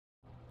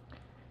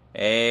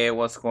Hey,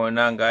 what's going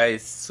on,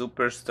 guys?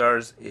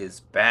 Superstars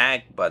is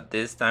back, but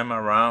this time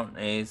around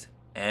is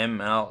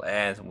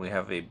MLS. We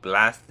have a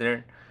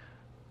blaster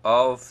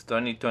of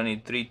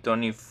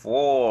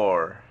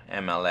 2023-24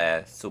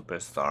 MLS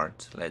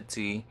Superstars. Let's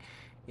see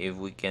if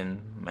we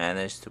can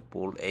manage to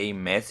pull a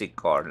Messi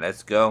card.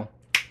 Let's go.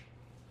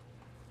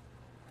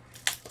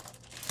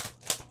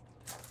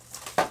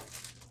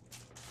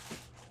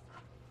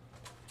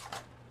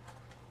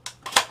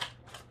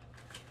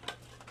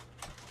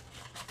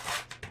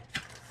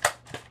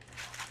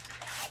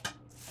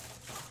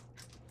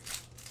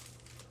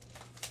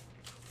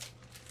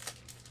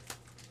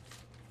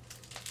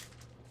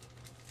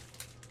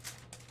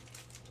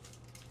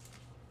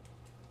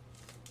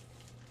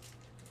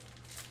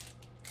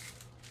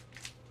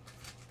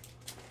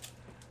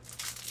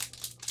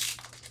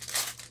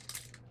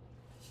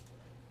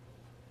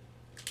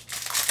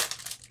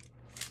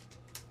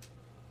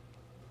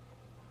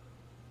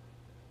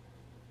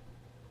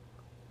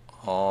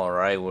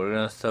 Alright, we're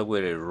gonna start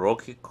with a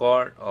rookie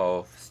card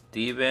of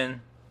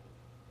Steven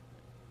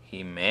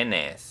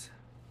Jimenez.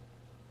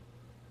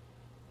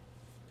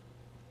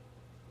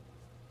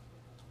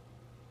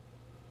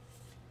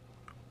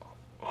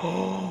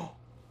 Oh,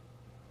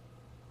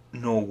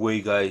 no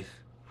way, guys.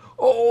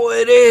 Oh,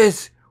 it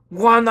is!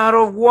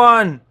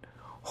 1/1!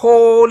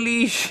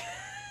 Holy shit!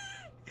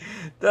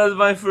 That's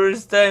my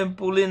first time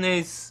pulling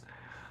a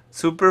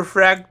super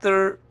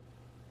fractor.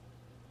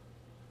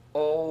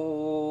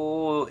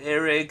 Oh,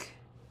 Eric,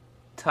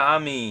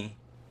 Tommy.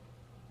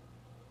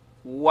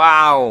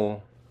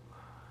 Wow!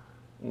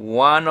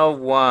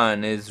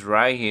 1/1 is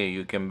right here.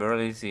 You can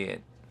barely see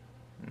it.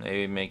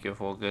 Maybe make it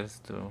focus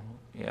too.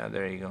 Yeah,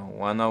 there you go.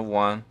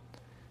 1/1.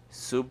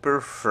 Super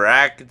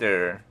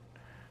fractor.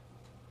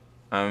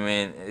 I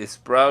mean, it's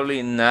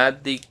probably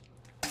not the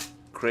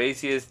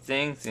craziest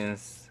thing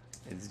since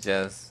it's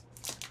just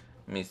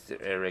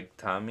Mr. Eric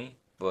Tommy,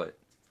 but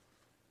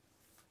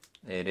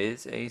it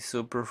is a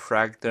super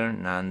fractor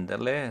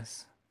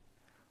nonetheless.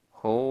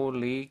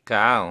 Holy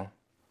cow.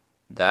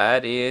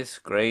 That is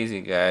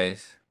crazy,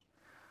 guys.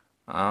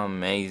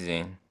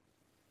 Amazing.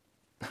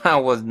 I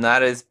was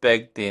not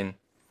expecting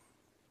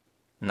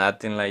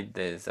nothing like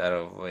this out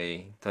of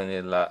a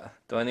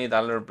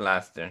 $20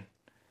 blaster.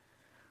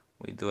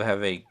 We do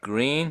have a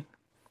green.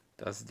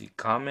 That's the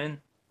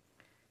common.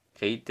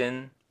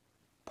 Peyton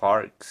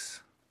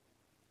Parks.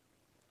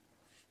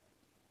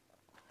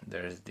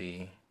 There's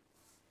the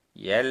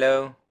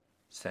yellow.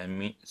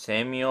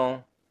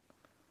 Samuel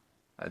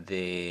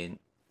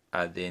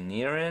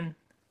Adeniran.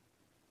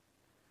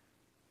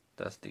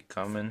 That's the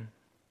common.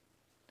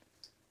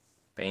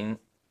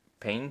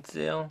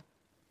 Paintsill.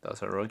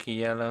 That's a rookie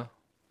yellow.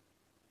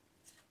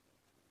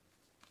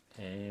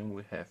 And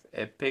we have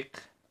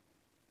epic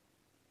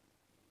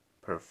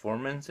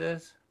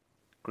performances.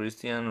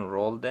 Christian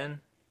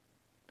Roldan.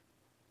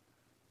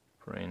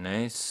 Very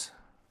nice.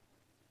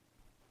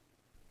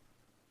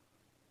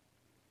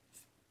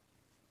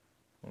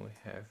 We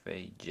have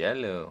a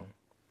yellow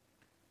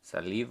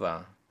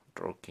Saliva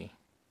rookie.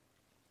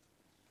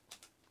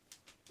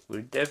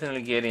 We're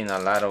definitely getting a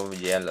lot of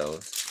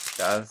yellows.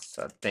 That's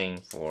a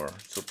thing for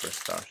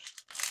superstars.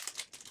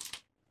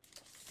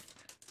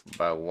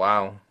 But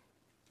wow,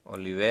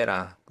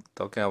 Oliveira,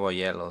 talking about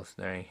yellows,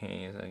 there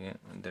he is again.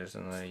 There's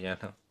another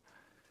yellow.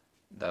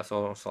 That's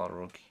also a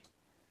rookie.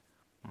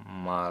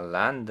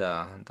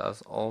 Malanda,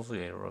 that's also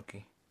a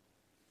rookie.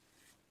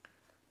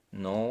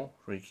 No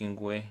freaking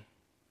way.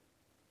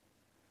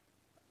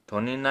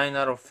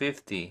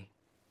 29/50.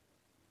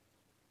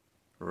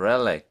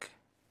 Relic.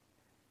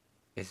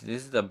 Is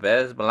this the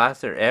best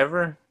blaster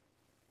ever?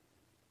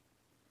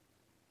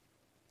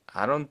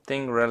 I don't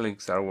think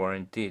relics are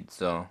guaranteed,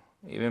 so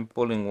even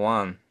pulling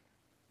one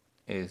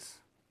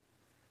is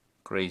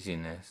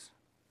craziness.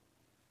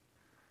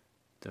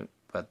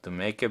 But to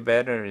make it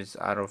better is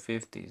out of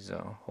 50,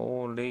 so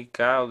holy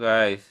cow,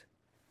 guys.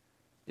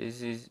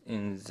 This is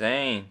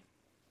insane.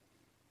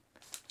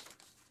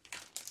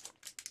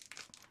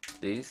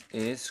 This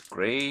is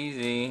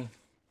crazy.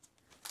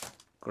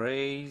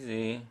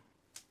 Crazy.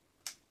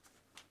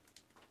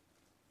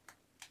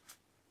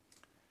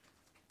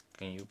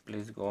 Can you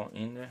please go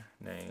in there?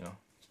 There you go.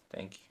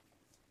 Thank you.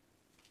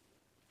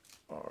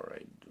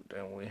 Alright,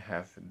 then we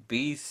have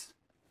beast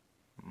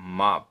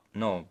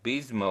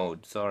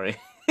mode, sorry.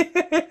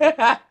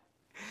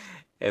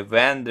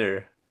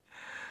 Evander.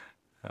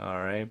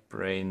 Alright,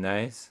 pretty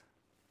nice.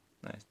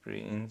 Nice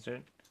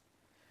pre-insert.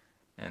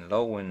 And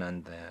Lowen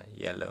on the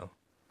yellow.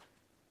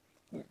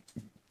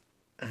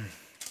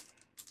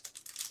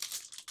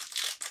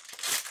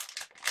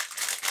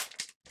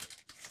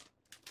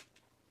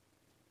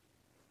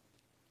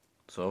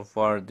 So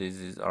far, this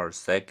is our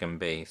second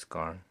base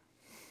card.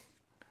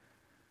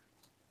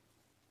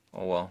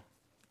 Oh well,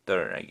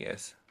 third, I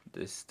guess.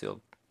 This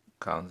still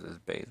counts as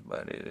base,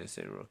 but it is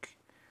a rookie.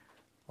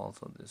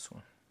 Also this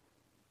one.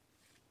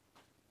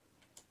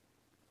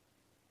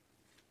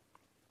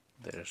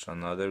 There's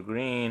another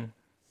green.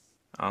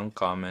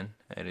 Uncommon.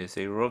 It is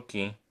a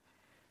rookie.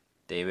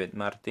 David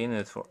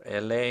Martinez for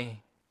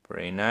LA.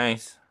 Pretty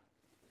nice.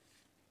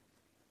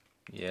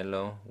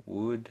 Yellow,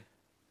 wood.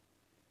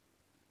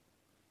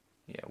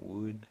 Yeah,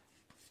 wood.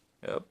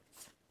 Yep.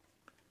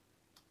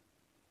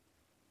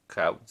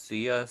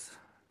 Kauzias.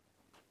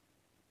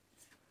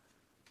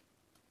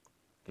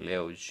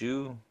 Leo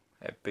Zhu.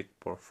 Epic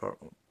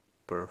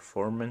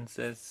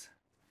performances.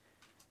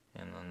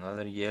 And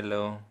another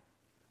yellow.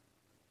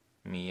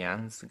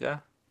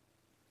 Miansga.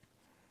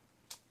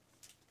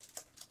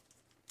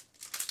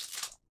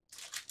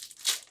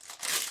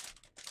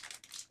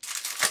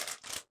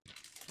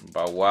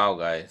 But wow,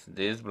 guys,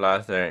 this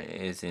blaster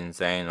is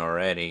insane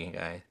already,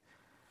 guys.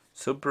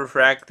 Super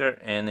Fractor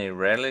and a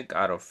relic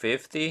out of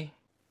 50.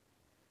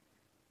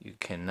 You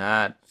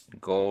cannot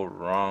go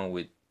wrong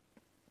with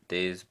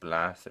this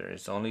blaster.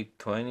 It's only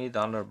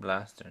 $20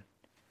 blaster.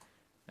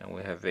 And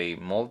we have a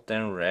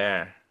molten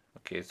rare.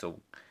 Okay, so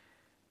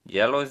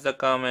yellow is the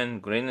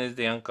common, green is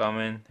the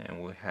uncommon,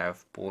 and we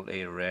have pulled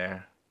a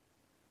rare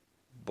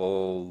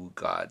Bow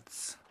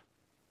Gods.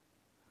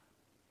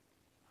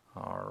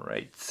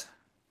 Alright.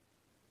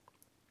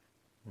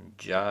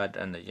 Judd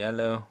and the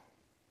yellow.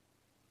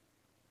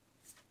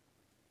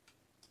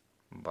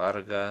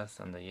 Vargas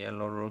and the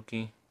yellow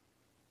rookie.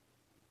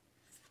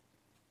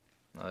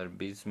 Another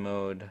beast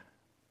mode.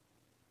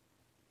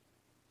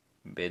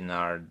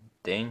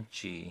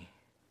 Bernardenchi.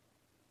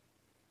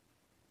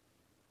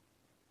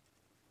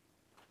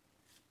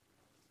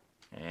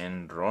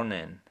 And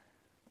Ronan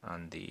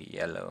on the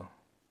yellow.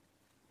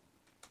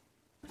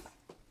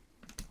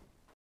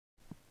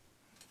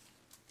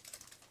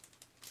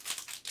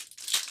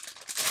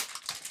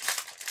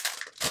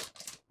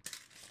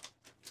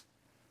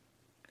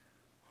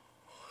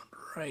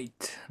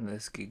 Right,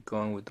 let's keep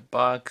going with the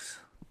box.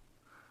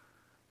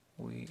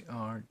 We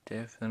are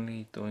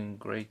definitely doing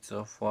great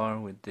so far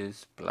with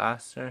this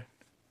blaster.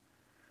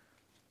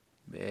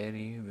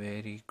 Very,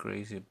 very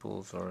crazy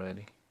pulls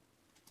already.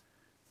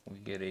 We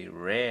get a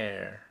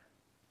rare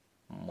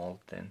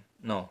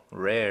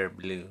rare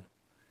blue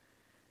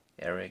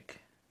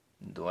Eric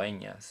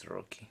Dueñas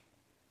rookie.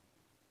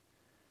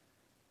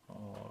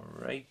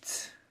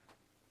 Alright.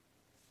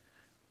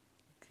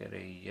 Get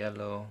a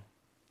yellow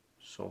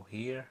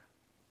Sohir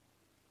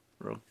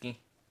rookie.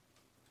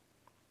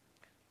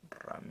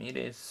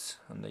 Ramirez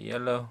on the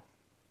yellow.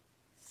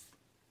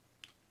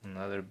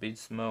 Another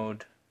beats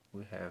mode.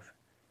 We have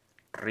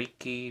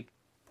Ricky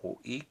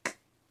Puig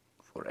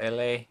for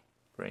LA.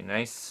 Very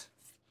nice.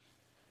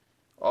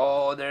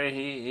 Oh, there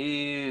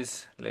he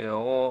is.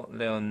 Lionel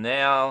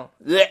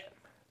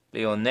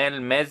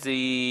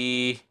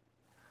Messi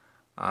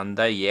on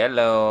the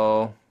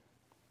yellow.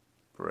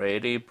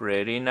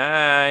 Pretty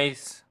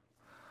nice.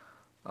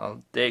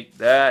 I'll take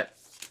that.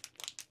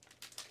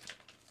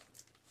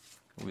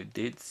 We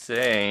did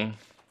say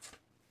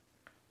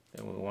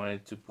that we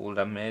wanted to pull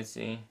a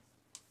Messi,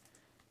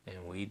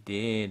 and we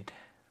did.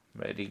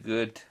 Very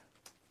good.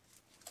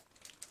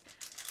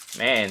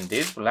 Man,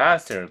 this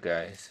blaster,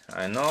 guys.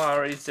 I know I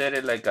already said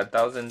it like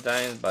 1,000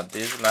 times, but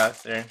this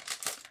blaster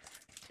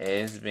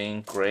has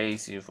been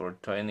crazy for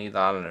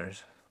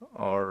 $20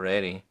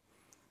 already.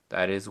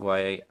 That is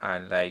why I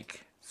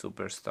like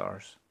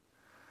Superstars.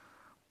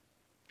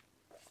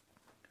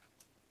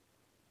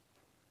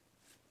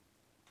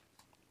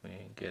 We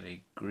get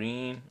a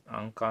green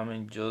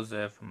uncommon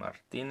Joseph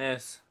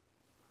Martinez.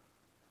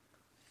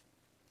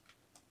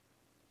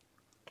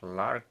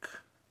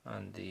 Clark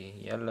on the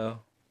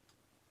yellow.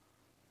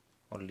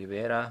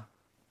 Oliveira,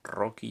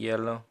 Rocky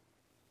yellow.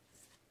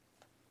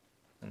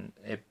 And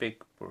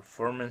epic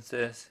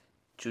performances.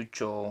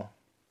 Chucho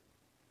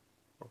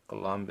for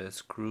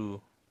Columbus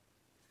Crew.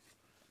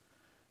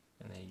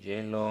 And a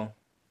yellow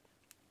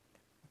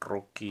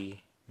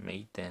Rocky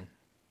Maiten.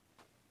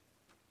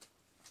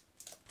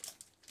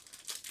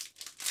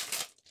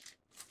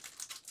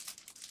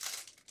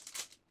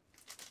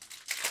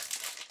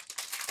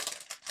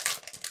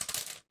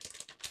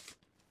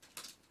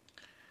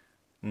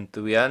 And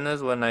to be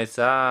honest, when I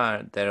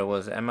saw there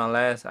was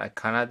MLS, I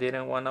kinda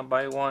didn't wanna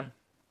buy one,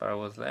 but I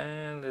was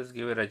like, let's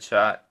give it a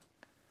shot.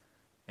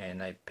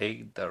 And I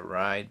picked the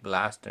right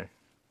blaster.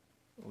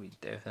 We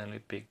definitely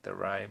picked the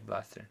right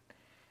blaster.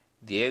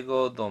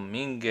 Diego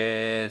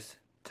Dominguez,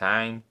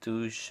 time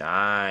to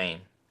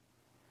shine.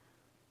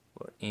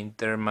 For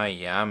Inter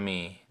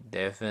Miami,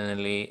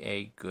 definitely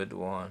a good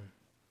one.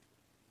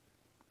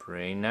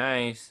 Pretty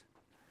nice.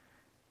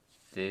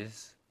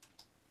 This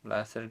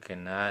blaster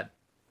cannot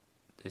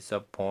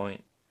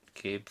disappoint.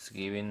 Keeps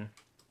giving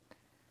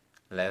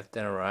left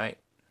and right.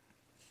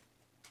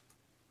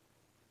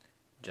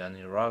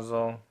 Johnny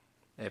Russell,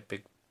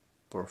 epic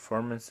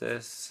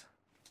performances.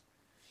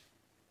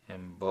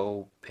 And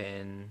Bo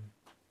Penza,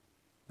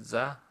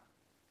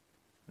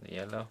 the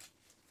yellow.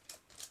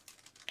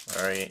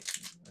 Alright,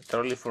 I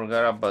totally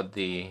forgot about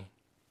the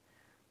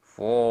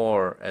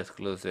 4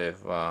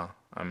 exclusive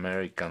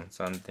American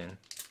something.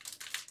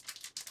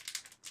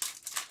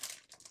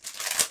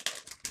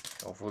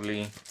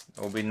 Hopefully, it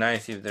would be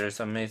nice if there's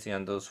a Messi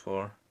on those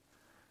 4.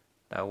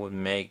 That would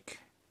make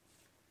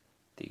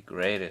the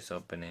greatest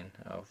opening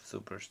of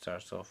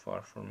Superstar so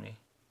far for me.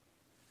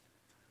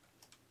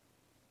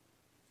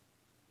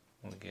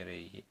 We get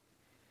a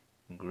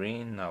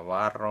green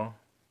Navarro,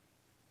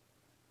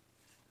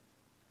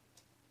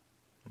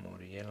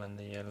 Muriel in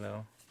the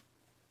yellow,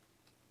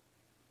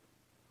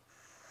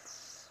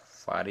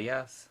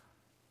 Farias,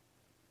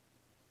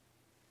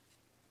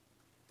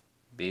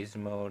 Beast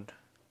Mode,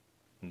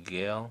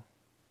 Gale,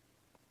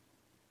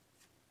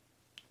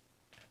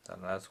 the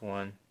last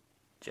one,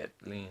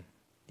 Jetlin,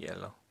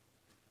 yellow.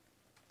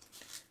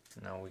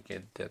 Now we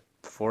get the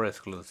 4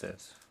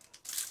 exclusives.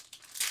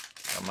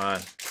 Come on,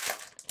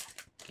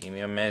 give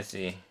me a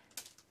Messi.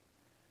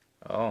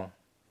 Oh,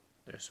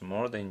 there's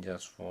more than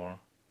just 4.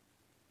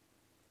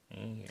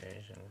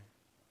 Okay,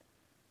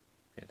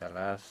 the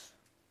last,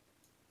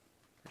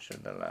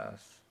 the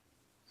last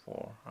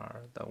 4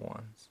 are the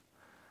ones,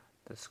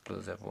 the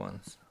exclusive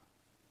ones.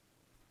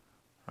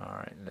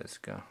 Alright, let's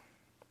go.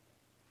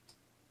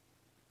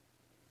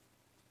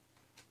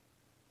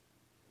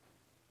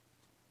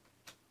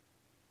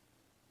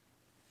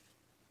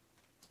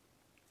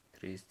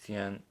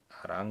 Christian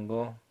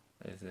Arango,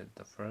 is it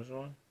the first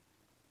one?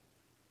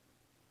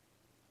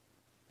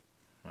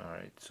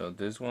 Alright, so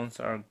these ones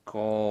are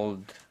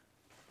called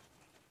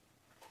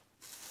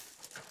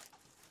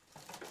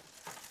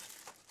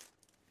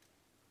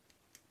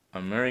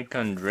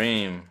American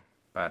Dream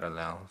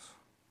Parallels.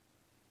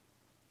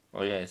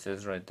 Oh yeah, it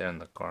says right there in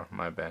the car,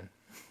 my bad.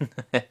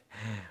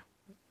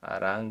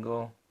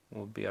 Arango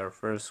will be our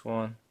first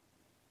one.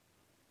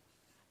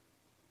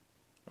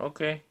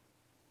 Okay,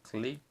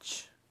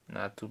 Cleach,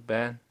 not too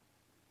bad.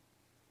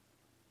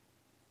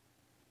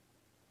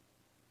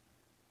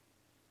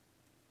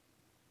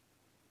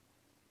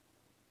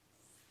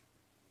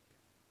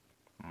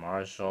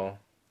 Marshall.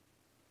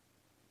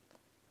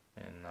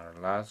 And our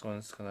last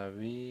one's gonna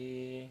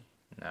be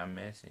not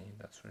Messi,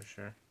 that's for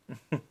sure.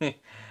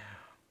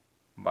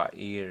 But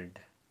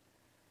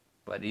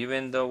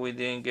even though we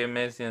didn't get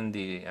Messi in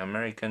the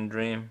American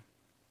Dream,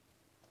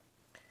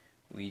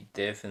 we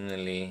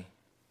definitely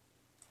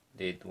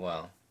did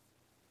well.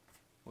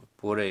 We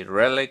put a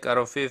relic out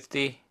of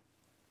 50,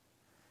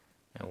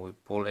 and we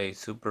pull a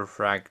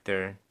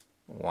superfractor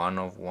 1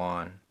 of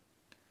 1.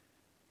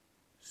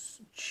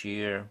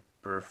 Sheer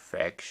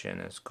perfection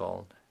is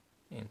called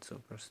in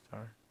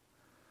Superstar.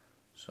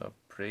 So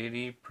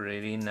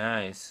pretty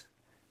nice.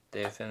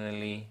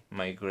 Definitely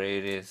my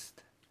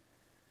greatest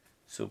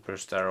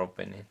Superstar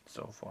opening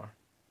so far.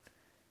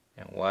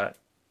 And what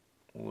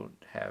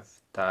would have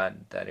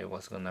thought that it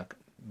was gonna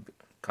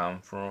come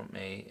from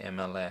a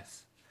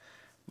MLS.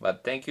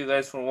 But thank you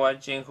guys for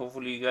watching.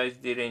 Hopefully you guys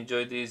did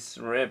enjoy this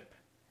rip,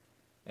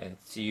 and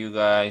see you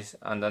guys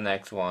on the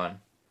next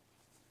one.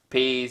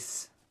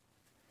 Peace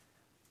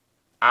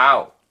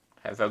out.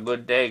 Have a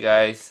good day,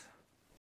 guys.